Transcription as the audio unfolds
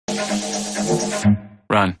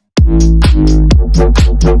Run.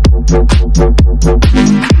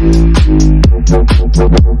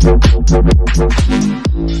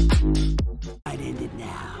 I'd end it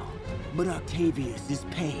now, but Octavius is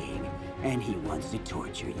paying, and he wants to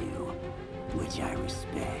torture you, which I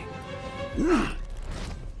respect.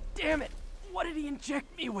 Damn it! What did he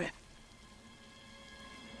inject me with?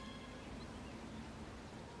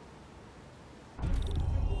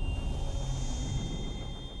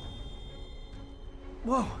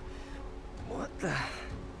 Whoa! What the...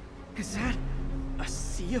 Is that... a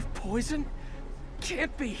sea of poison?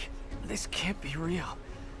 Can't be! This can't be real.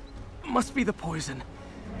 Must be the poison.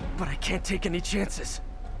 But I can't take any chances.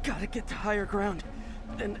 Gotta get to higher ground,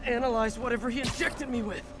 and analyze whatever he injected me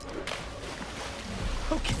with.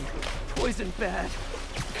 Okay, poison bad.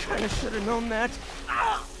 Kinda should've known that.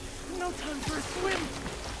 Ah! No time for a swim!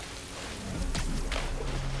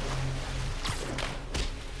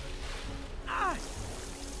 Ah!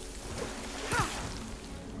 Ha!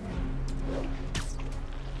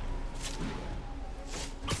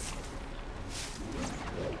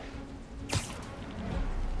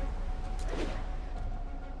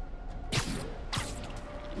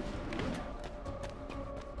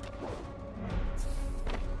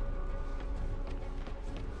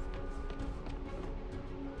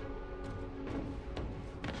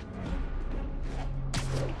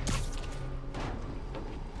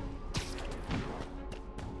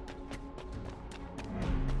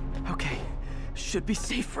 Should be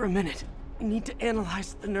safe for a minute. Need to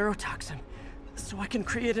analyze the neurotoxin, so I can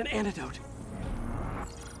create an antidote.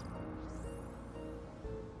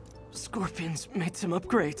 Scorpion's made some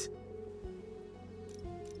upgrades.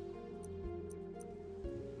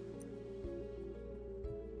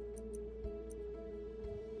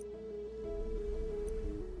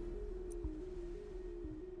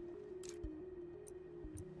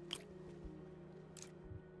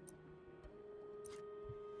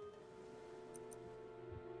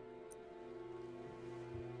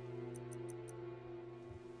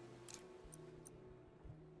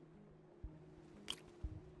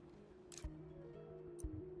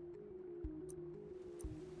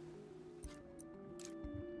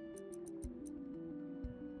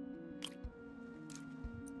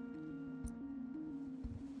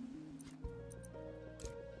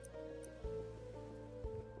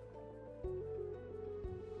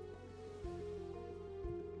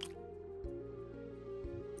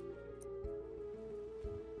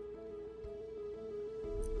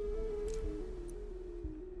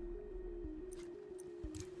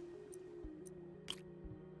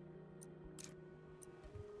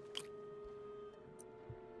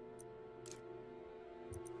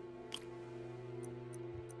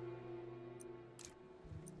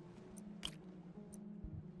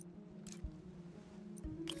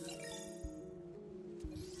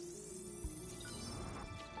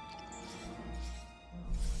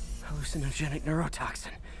 Hallucinogenic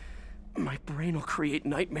neurotoxin. My brain will create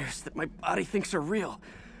nightmares that my body thinks are real.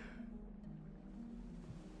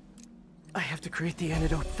 I have to create the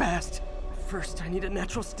antidote fast. First, I need a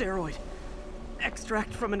natural steroid.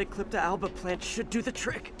 Extract from an Eclipta alba plant should do the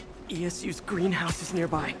trick. ESU's greenhouse is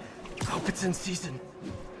nearby. Hope it's in season.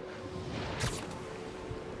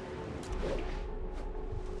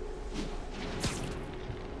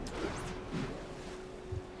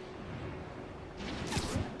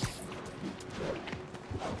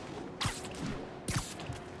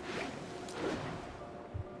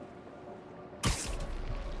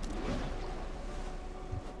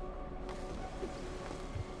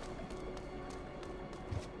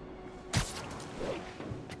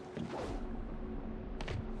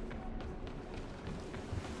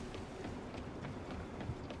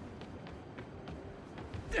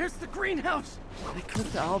 There's the greenhouse!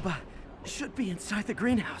 Eclipta alba should be inside the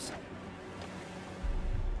greenhouse.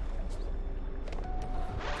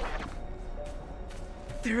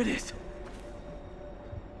 There it is.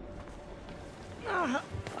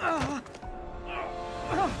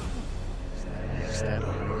 Is that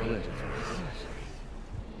Aurora?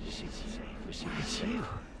 It's you.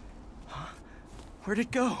 Huh? Where'd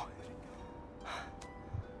it go?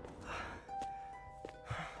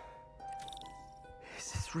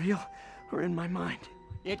 Is this real or in my mind?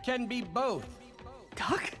 It can be both.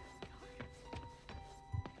 Doc?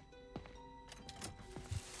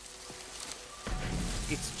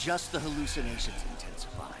 It's just the hallucinations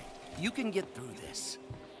intensifying. You can get through this.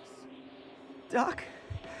 Doc?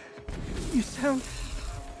 You sound...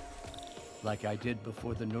 Like I did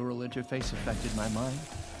before the neural interface affected my mind.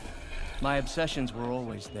 My obsessions were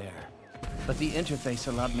always there, but the interface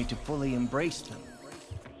allowed me to fully embrace them.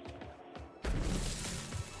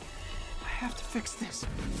 have to fix this.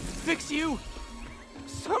 Fix you!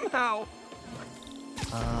 Somehow!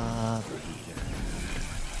 Ah, Peter.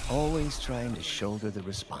 Always trying to shoulder the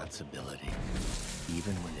responsibility,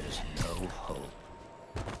 even when there's no hope.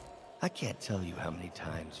 I can't tell you how many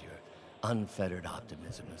times your unfettered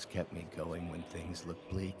optimism has kept me going when things look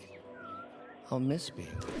bleak. I'll miss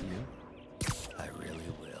being with you. I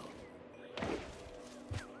really will.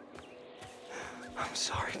 I'm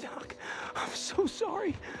sorry, Doc. I'm so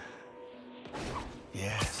sorry.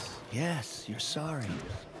 Yes, you're sorry.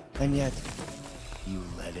 And yet, you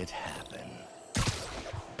let it happen.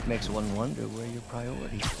 Makes one wonder where your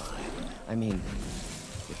priorities lie. I mean,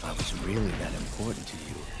 if I was really that important to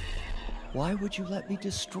you, why would you let me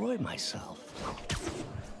destroy myself?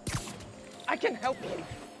 I can help you.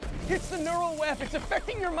 It's the neural web. It's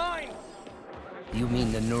affecting your mind. You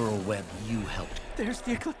mean the neural web you helped? There's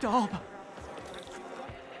the Eclipta Alba.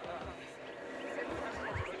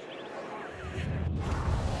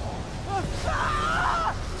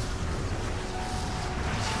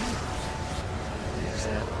 Is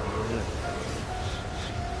that good?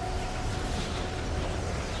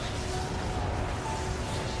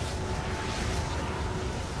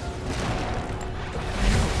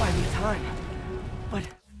 Buy me time, but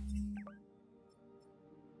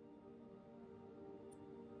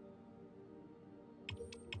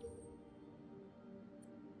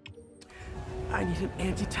I need an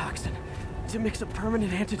antitoxin to mix a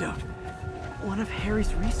permanent antidote. One of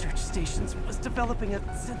Harry's research stations was developing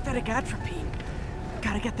a synthetic atropine.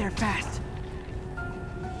 Gotta get there fast.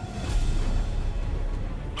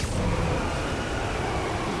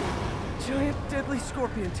 Giant deadly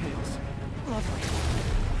scorpion tails. Lovely.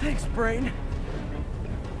 Thanks, Brain.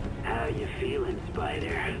 How you feeling,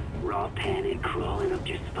 Spider? Raw panic crawling up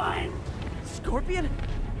your spine? Scorpion?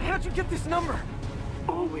 How'd you get this number?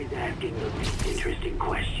 Always asking the least interesting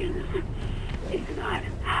questions. It's not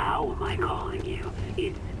how am I calling you,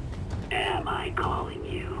 it's am I calling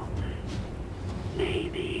you?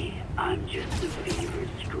 Maybe I'm just the fever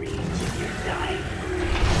scream that you're dying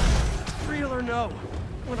for. Real or no,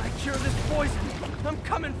 when I cure this poison, I'm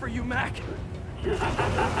coming for you, Mac.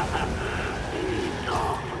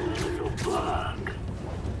 Awful little bug.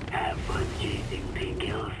 Have fun chasing pink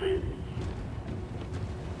elephants.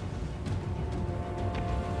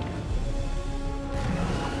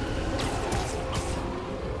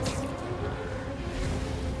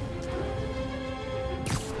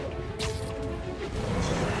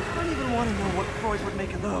 I don't even want to know what Freud would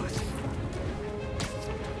make of those.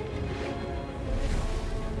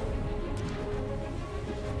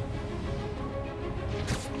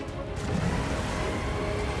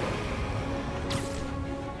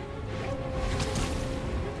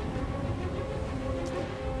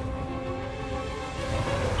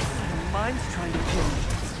 Mine's trying to kill me.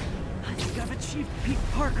 I think I've achieved Pete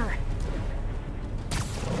Parker.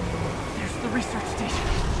 There's the research station.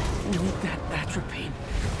 We need that atropine.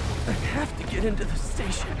 I have to get into the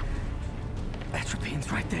station.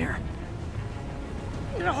 Atropine's right there.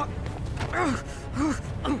 Is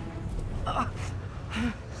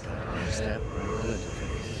that good?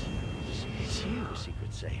 It's you,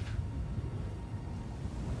 Secret Safe.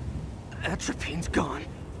 Atropine's gone.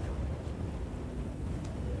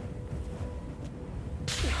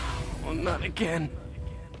 Oh, not again.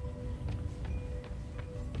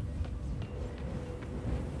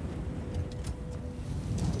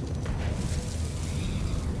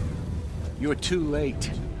 You're too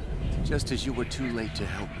late. Just as you were too late to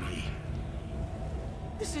help me.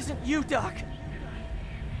 This isn't you, Doc.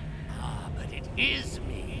 Ah, but it is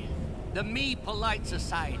me. The me polite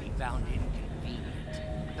society found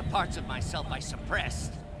inconvenient. The parts of myself I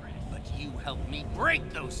suppressed. But you helped me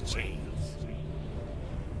break those chains.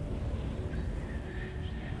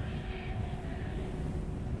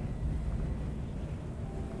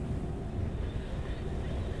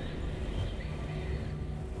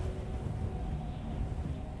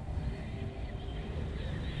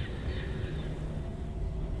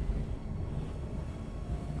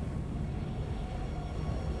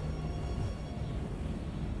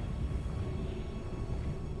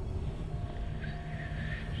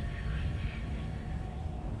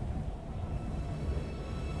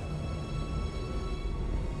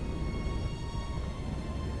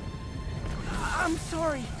 I'm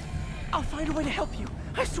sorry. I'll find a way to help you.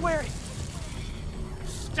 I swear it.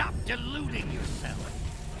 Stop deluding yourself.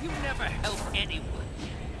 You never help anyone.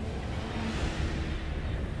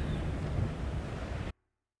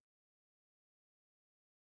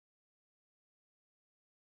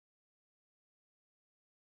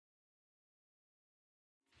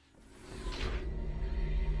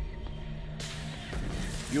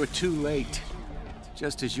 You're too late.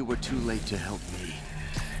 Just as you were too late to help me.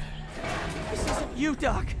 This isn't you,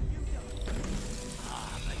 Doc.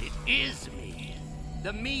 Ah, but it is me.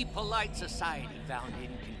 The me polite society found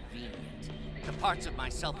inconvenient. The parts of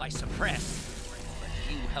myself I suppressed. But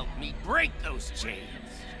you helped me break those chains.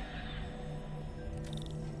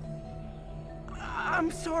 I'm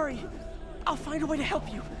sorry. I'll find a way to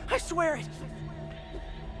help you. I swear it.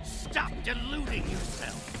 Stop deluding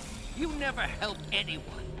yourself. You never help anyone.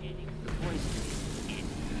 The poison is in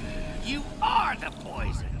you. You are the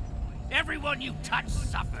poison. Everyone you touch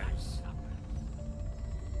suffers.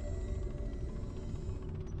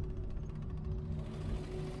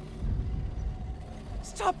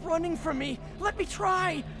 Stop running from me. Let me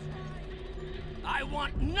try. I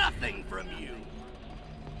want nothing from you.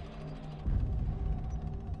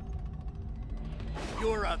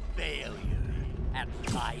 You're a failure at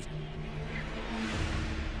life.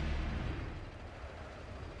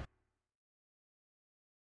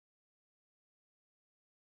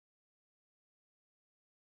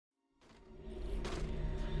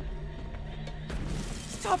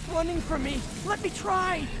 Stop running from me. Let me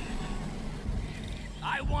try.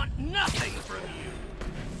 I want nothing from you.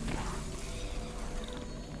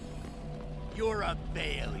 You're a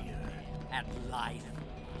failure at life,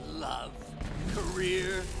 love,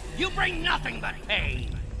 career. You bring nothing but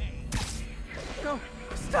pain. No,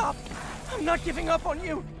 stop. I'm not giving up on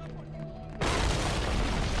you.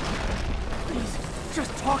 Please,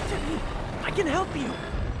 just talk to me. I can help you.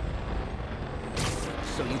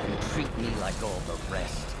 So you can treat me like all the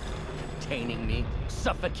rest. Containing me,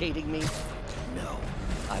 suffocating me. No,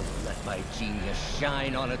 I will let my genius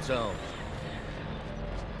shine on its own.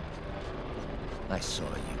 I saw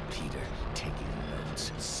you, Peter, taking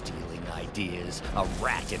notes, stealing ideas, a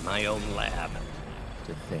rat in my own lab.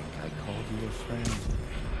 To think I called you a friend.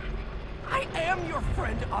 I am your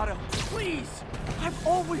friend, Otto. Please. I've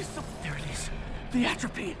always... There it is. The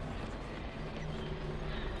atropine.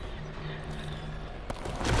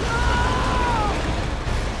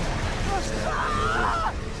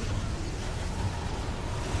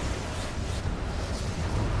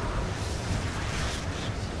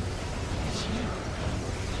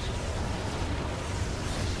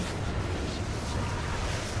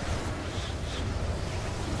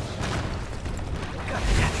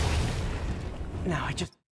 Now I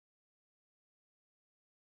just...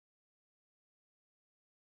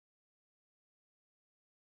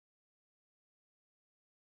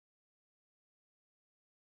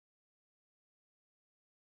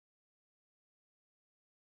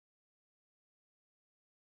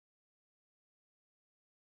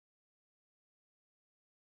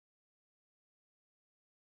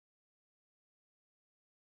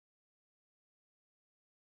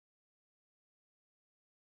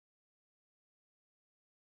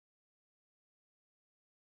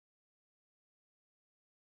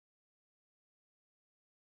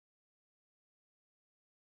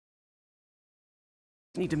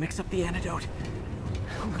 Need to mix up the antidote.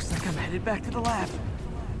 Looks like I'm headed back to the lab.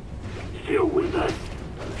 Still with us?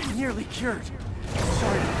 Nearly cured.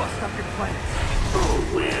 Sorry to bust up your plans.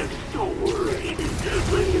 Oh, Lance, don't worry.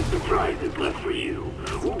 Plenty of surprises left for you.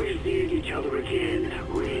 We'll be seeing each other again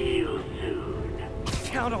real soon.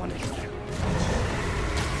 Count on it.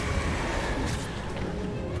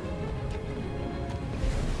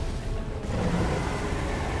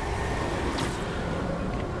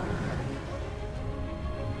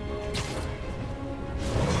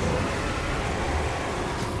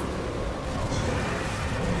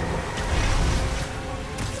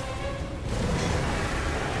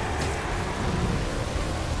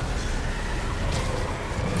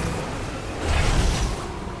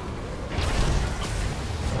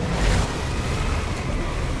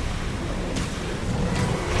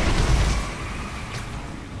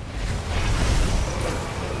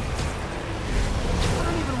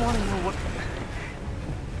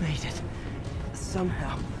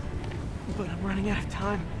 Somehow. But I'm running out of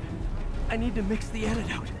time. I need to mix the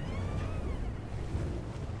antidote.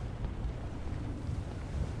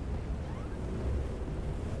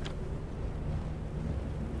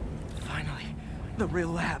 Finally, the real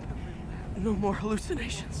lab. No more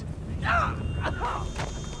hallucinations.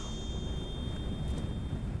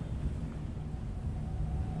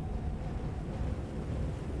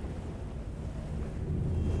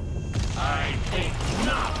 I think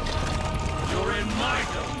not. You're in my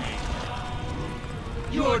domain.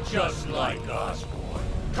 You're just like Osborn,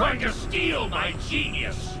 trying to steal my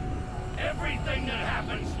genius. Everything that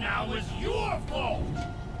happens now is your fault.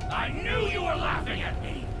 I knew you were laughing at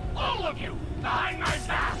me. All of you, behind my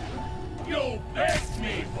back. You begged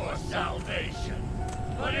me for salvation.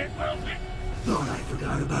 But Thought I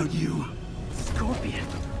forgot about you. Scorpion,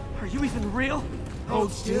 are you even real?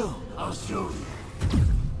 Hold still. I'll show you.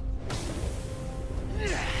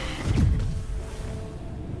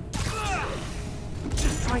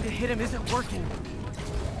 Just trying to hit him isn't working.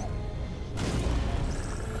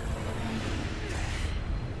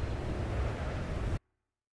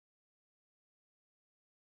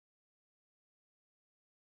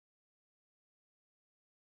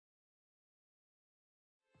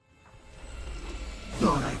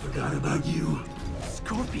 Thought I forgot about you.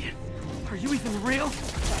 Scorpion, are you even real?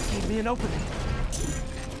 That gave me an opening.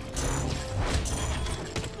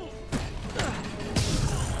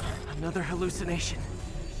 Another hallucination.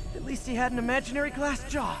 At least he had an imaginary glass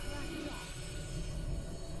jaw.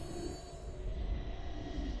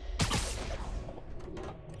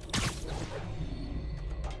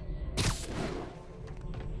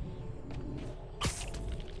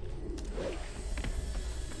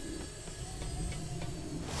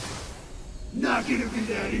 Not gonna be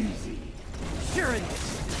that easy. Sure it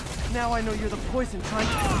is. Now I know you're the poison trying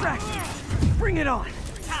to distract me. Bring it on.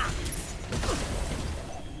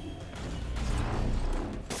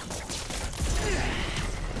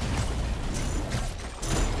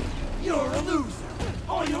 You're a loser.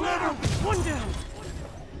 All you'll ever... One down.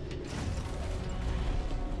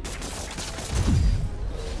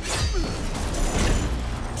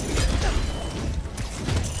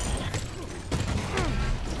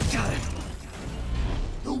 Got it.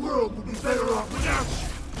 The world would be better off without you.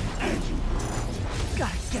 And you.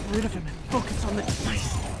 Gotta get rid of him and focus on the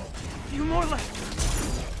dice. A few more left.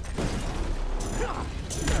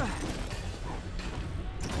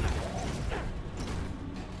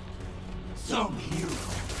 Some hero.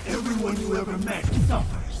 Everyone you ever met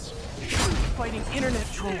suffers. Fighting internet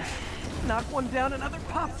trolls. Knock one down, another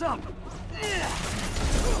pops up.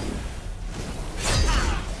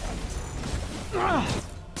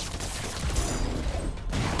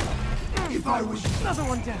 If I was you... Another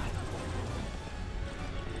one down.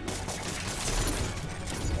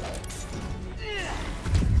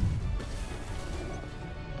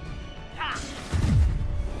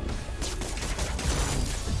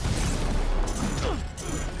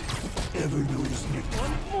 Ever notice me?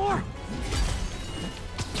 One more.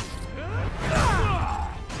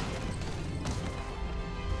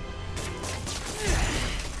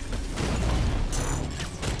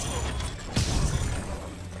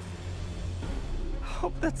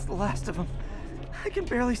 Hope that's the last of them. I can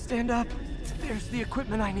barely stand up. There's the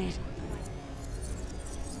equipment I need.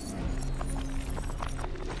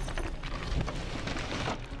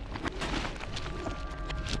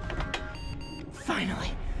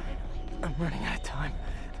 Finally. I'm running out of time.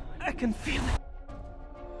 I can feel it.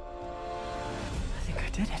 I think I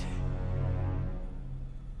did it.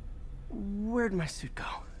 Where'd my suit go?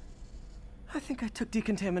 I think I took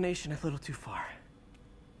decontamination a little too far.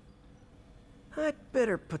 I'd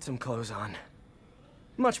better put some clothes on.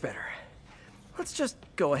 Much better. Let's just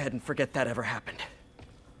go ahead and forget that ever happened.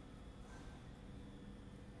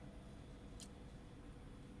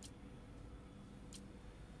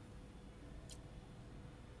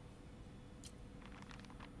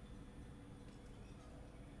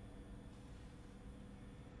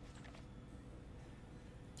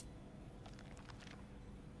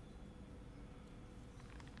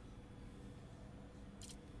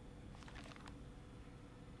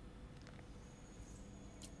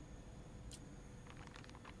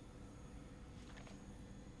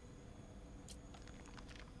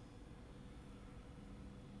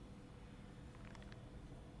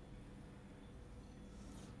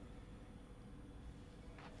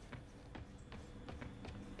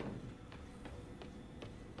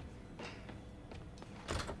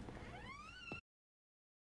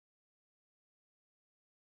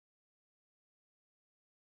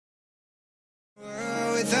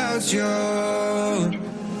 Without you